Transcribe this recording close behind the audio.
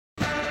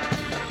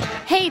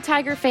Hey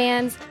Tiger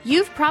fans,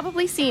 you've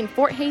probably seen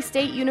Fort Hays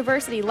State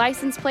University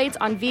license plates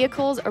on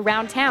vehicles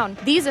around town.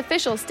 These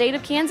official state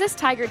of Kansas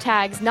Tiger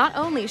tags not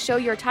only show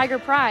your Tiger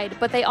pride,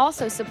 but they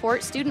also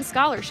support student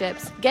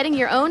scholarships. Getting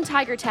your own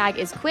Tiger tag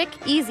is quick,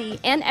 easy,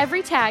 and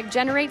every tag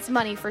generates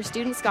money for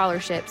student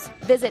scholarships.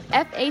 Visit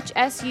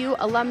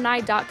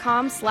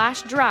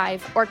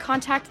FHSUalumni.com/drive or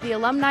contact the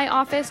alumni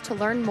office to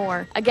learn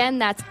more. Again,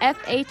 that's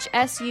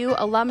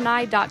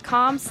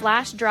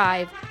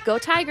FHSUalumni.com/drive. Go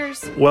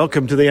Tigers!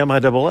 Welcome to the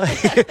MIAA.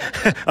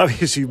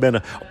 Obviously, you've been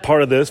a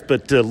part of this,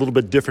 but a little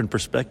bit different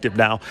perspective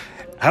now.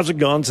 How's it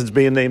gone since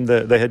being named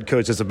the head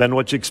coach? Has it been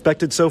what you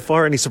expected so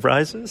far? Any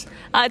surprises?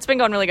 It's been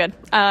going really good.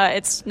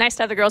 It's nice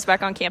to have the girls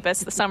back on campus.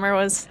 The summer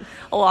was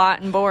a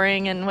lot and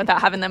boring and without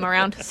having them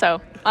around.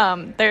 So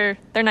they're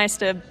nice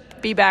to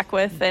be back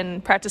with,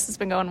 and practice has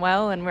been going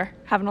well, and we're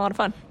having a lot of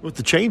fun. With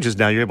the changes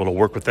now, you're able to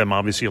work with them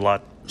obviously a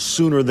lot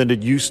sooner than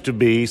it used to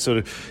be.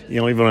 So,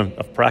 even when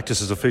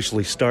practices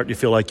officially start, you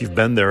feel like you've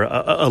been there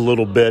a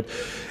little bit.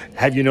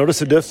 Have you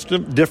noticed a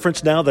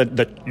difference now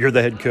that you're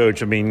the head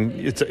coach? I mean,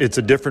 it's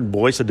a different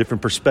voice, a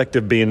different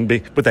perspective being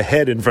with a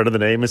head in front of the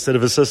name instead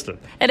of assistant.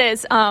 It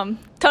is.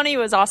 Tony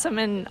was awesome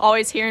and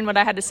always hearing what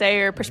I had to say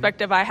or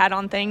perspective I had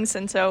on things.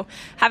 And so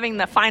having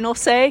the final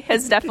say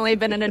has definitely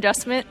been an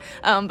adjustment.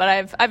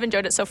 But I've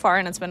enjoyed it so far,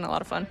 and it's been a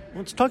lot of fun.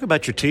 Let's talk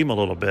about your team a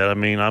little bit. I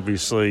mean,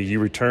 obviously you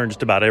returned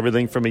just about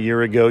everything from a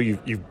year ago.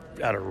 You've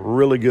got a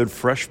really good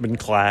freshman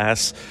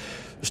class.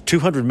 There's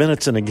 200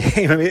 minutes in a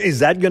game. I mean,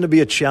 is that going to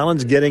be a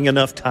challenge, getting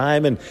enough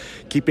time and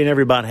keeping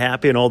everybody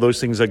happy and all those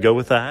things that go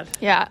with that?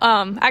 Yeah.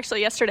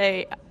 Actually,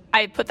 yesterday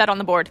I put that on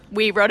the board.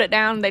 We wrote it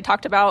down. They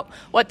talked about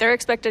what their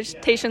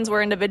expectations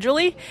were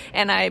individually,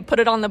 and I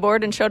put it on the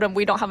board and showed them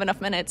we don't have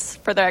enough minutes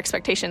for their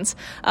expectations.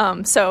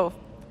 So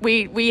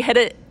we hit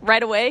it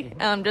right away,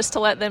 just to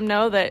let them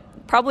know that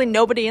probably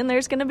nobody in there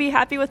is going to be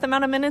happy with the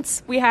amount of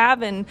minutes we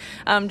have, and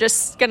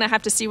just going to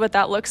have to see what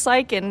that looks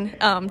like. And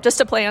just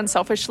to play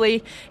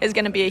unselfishly is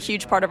going to be a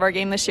huge part of our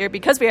game this year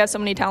because we have so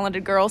many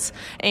talented girls.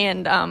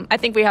 And I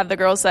think we have the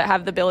girls that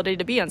have the ability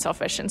to be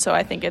unselfish. And so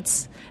I think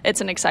it's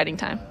an exciting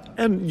time.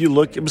 And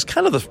it was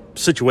kind of the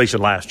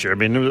situation last year. I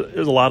mean, there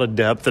was a lot of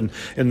depth, and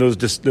those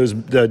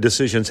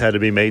decisions had to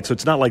be made. So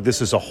it's not like this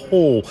is a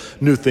whole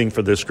new thing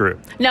for this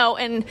group. No,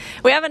 and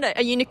we have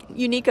a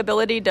unique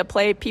ability to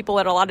play people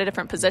at a lot of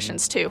different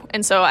positions too.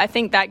 And so I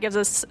think that gives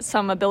us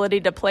some ability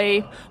to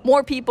play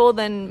more people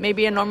than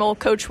maybe a normal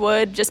coach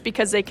would, just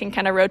because they can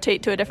kind of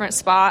rotate to a different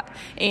spot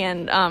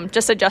and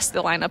just adjust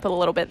the lineup a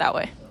little bit that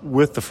way.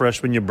 With the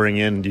freshmen you bring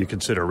in, do you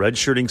consider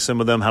redshirting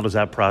some of them? How does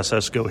that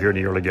process go here in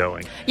the early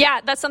going?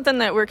 Yeah, that's something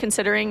that we're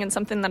considering and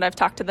something that I've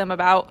talked to them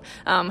about.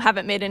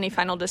 Haven't made any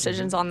final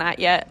decisions on that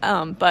yet,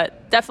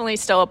 but definitely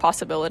still a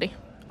possibility.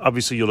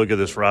 Obviously, you look at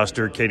this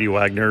roster, Katie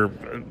Wagner,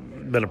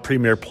 been a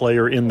premier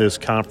player in this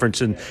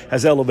conference and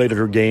has elevated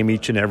her game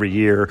each and every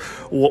year.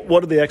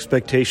 What are the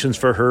expectations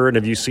for her, and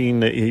have you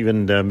seen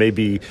even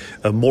maybe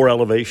more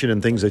elevation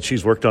in things that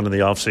she's worked on in the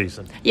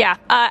offseason? Yeah,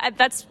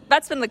 that's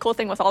been the cool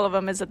thing with all of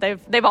them, is that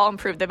they've all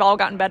improved. They've all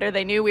gotten better.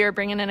 They knew we were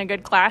bringing in a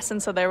good class,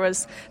 and so there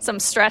was some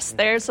stress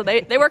there. So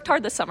they worked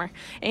hard this summer,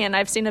 and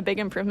I've seen a big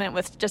improvement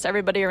with just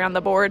everybody around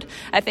the board.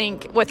 I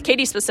think with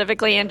Katie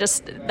specifically and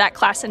just that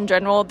class in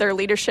general, their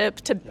leadership,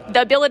 the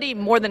ability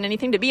more than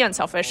anything to be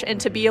unselfish and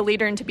to be a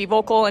leader and to be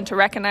vocal and to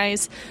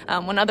recognize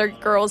when other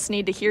girls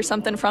need to hear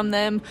something from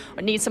them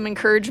or need some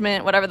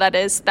encouragement, whatever that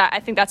is. That I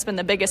think that's been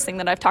the biggest thing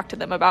that I've talked to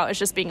them about, is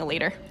just being a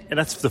leader. And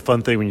that's the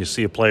fun thing when you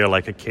see a player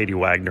like a Katie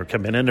Wagner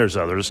come in, and there's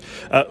others,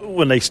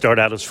 when they start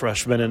out as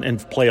freshmen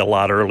and play a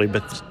lot early,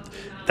 but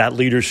that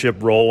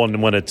leadership role,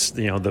 and when it's,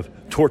 the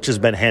torch has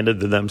been handed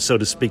to them, so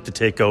to speak, to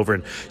take over.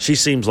 And she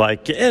seems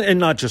like, and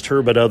not just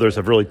her, but others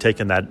have really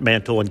taken that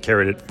mantle and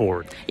carried it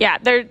forward. Yeah,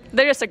 they're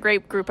just a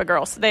great group of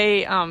girls.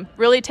 They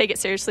really take it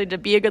seriously to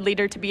be a good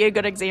leader, to be a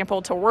good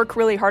example, to work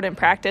really hard in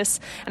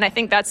practice. And I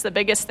think that's the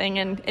biggest thing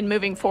in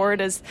moving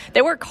forward, is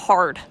they work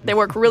hard. They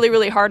work really,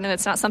 really hard, and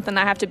it's not something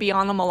I have to be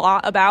on them a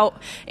lot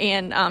about.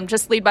 And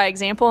just lead by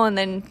example, and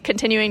then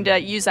continuing to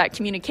use that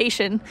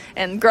communication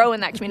and grow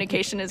in that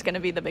communication is going to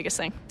be the biggest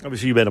thing.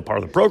 Obviously, you've been a part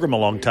of the program a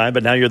long time,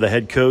 but now you're the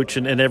head coach,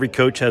 and every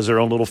coach has their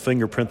own little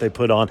fingerprint they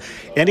put on.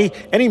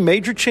 Any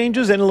major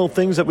changes, any little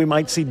things that we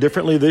might see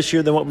differently this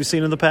year than what we've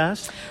seen in the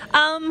past?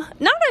 Not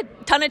a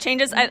ton of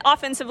changes.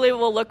 Offensively,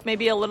 we'll look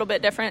maybe a little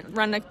bit different,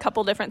 run a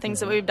couple different things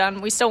that we've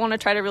done. We still want to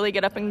try to really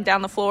get up and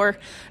down the floor.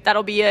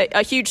 That'll be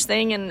a huge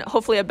thing, and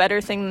hopefully a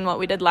better thing than what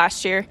we did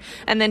last year.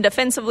 And then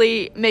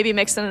defensively, maybe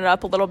mixing it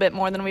up a little bit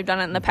more than we've done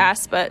it in the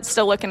past, but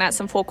still looking at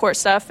some full court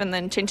stuff and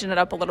then changing it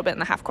up a little bit in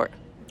the half court.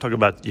 Talk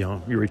about,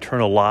 you return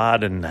a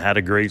lot and had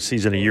a great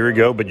season a year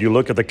ago, but you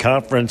look at the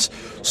conference,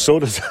 so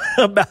does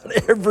about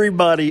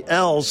everybody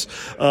else.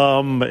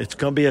 It's going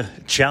to be a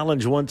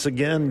challenge once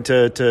again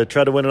to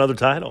try to win another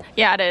title.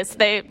 Yeah, it is.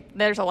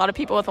 There's a lot of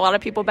people with a lot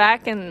of people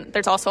back, and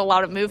there's also a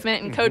lot of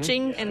movement and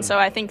coaching, and so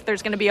I think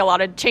there's going to be a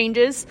lot of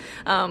changes,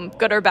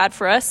 good or bad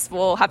for us.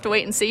 We'll have to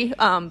wait and see,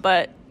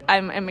 but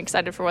I'm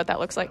excited for what that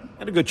looks like.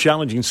 Had a good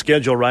challenging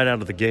schedule right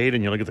out of the gate,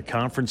 and you look at the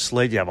conference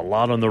slate, you have a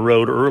lot on the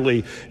road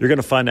early. You're going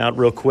to find out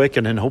real quick,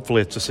 and then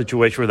hopefully it's a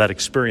situation where that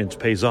experience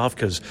pays off,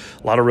 because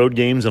a lot of road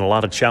games and a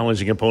lot of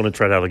challenging opponents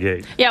right out of the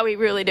gate. Yeah, we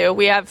really do.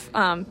 We have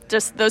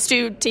just those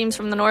two teams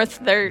from the north.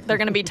 They're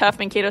going to be tough.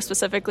 Mankato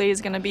specifically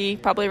is going to be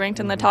probably ranked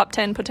in the top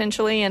 10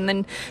 potentially, and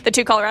then the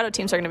two Colorado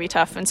teams are going to be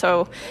tough. And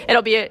so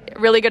it'll be a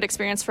really good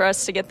experience for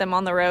us to get them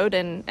on the road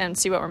and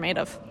see what we're made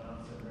of.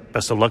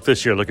 Best of luck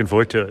this year. Looking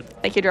forward to it.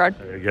 Thank you, Gerard.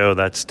 There you go.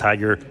 That's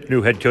Tiger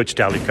new head coach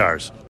Talia Kahrs.